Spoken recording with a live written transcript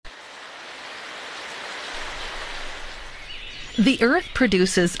The Earth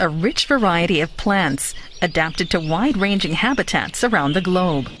produces a rich variety of plants adapted to wide-ranging habitats around the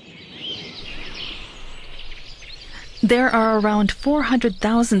globe. There are around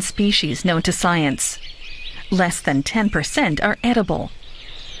 400,000 species known to science. Less than 10% are edible.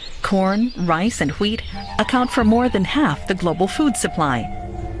 Corn, rice, and wheat account for more than half the global food supply.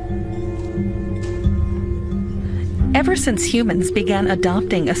 Ever since humans began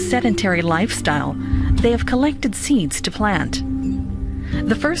adopting a sedentary lifestyle, they have collected seeds to plant.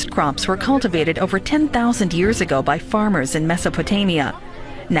 The first crops were cultivated over 10,000 years ago by farmers in Mesopotamia,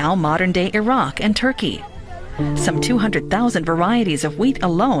 now modern-day Iraq and Turkey. Some 200,000 varieties of wheat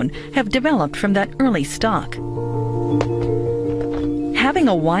alone have developed from that early stock. Having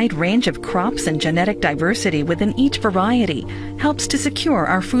a wide range of crops and genetic diversity within each variety helps to secure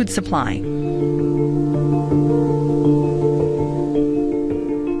our food supply.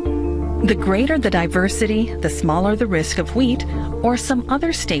 The greater the diversity, the smaller the risk of wheat or some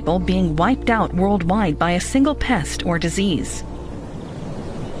other staple being wiped out worldwide by a single pest or disease.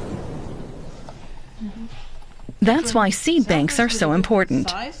 That's why seed banks are so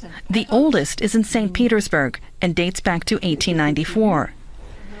important. The oldest is in St. Petersburg and dates back to 1894.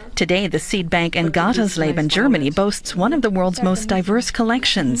 Today, the seed bank in Gattersleben, Germany, boasts one of the world's most diverse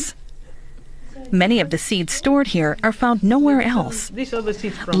collections. Many of the seeds stored here are found nowhere else.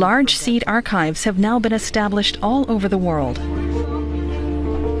 Large seed archives have now been established all over the world.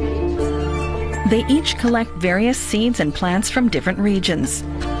 They each collect various seeds and plants from different regions.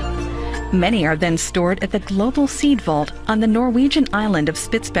 Many are then stored at the Global Seed Vault on the Norwegian island of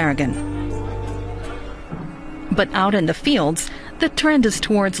Spitsbergen. But out in the fields, the trend is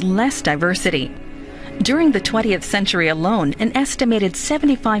towards less diversity. During the 20th century alone, an estimated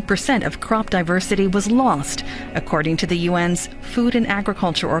 75% of crop diversity was lost, according to the UN's Food and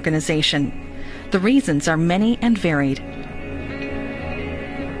Agriculture Organization. The reasons are many and varied.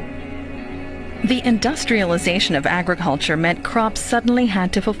 The industrialization of agriculture meant crops suddenly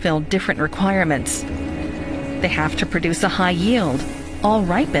had to fulfill different requirements. They have to produce a high yield, all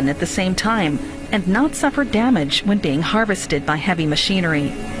ripen at the same time, and not suffer damage when being harvested by heavy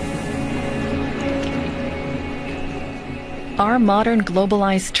machinery. Our modern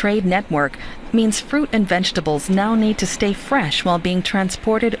globalized trade network means fruit and vegetables now need to stay fresh while being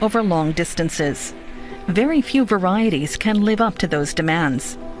transported over long distances. Very few varieties can live up to those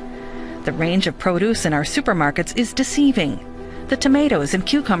demands. The range of produce in our supermarkets is deceiving. The tomatoes and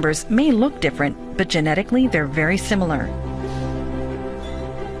cucumbers may look different, but genetically they're very similar.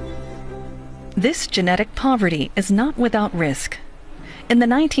 This genetic poverty is not without risk. In the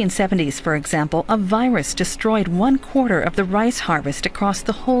 1970s, for example, a virus destroyed 1/4 of the rice harvest across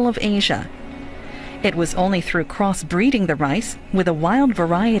the whole of Asia. It was only through crossbreeding the rice with a wild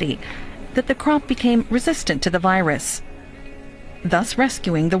variety that the crop became resistant to the virus, thus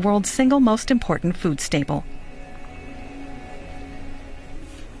rescuing the world's single most important food staple.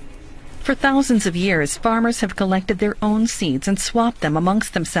 For thousands of years, farmers have collected their own seeds and swapped them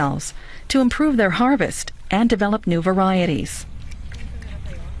amongst themselves to improve their harvest and develop new varieties.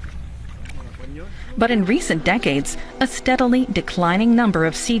 But in recent decades, a steadily declining number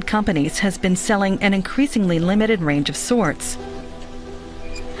of seed companies has been selling an increasingly limited range of sorts.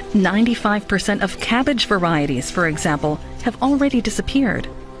 95% of cabbage varieties, for example, have already disappeared.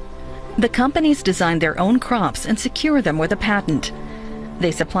 The companies design their own crops and secure them with a patent.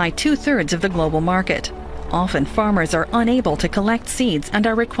 They supply 2/3 of the global market. Often farmers are unable to collect seeds and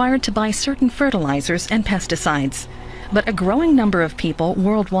are required to buy certain fertilizers and pesticides. But a growing number of people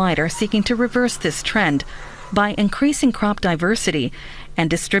worldwide are seeking to reverse this trend by increasing crop diversity and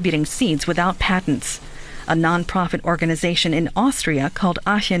distributing seeds without patents. A non-profit organization in Austria called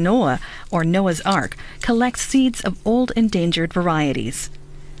Arche Noah, or Noah's Ark, collects seeds of old endangered varieties.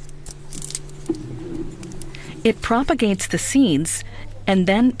 It propagates the seeds and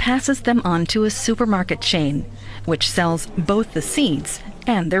then passes them on to a supermarket chain, which sells both the seeds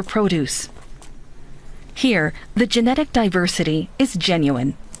and their produce. Here, the genetic diversity is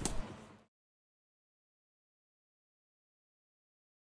genuine.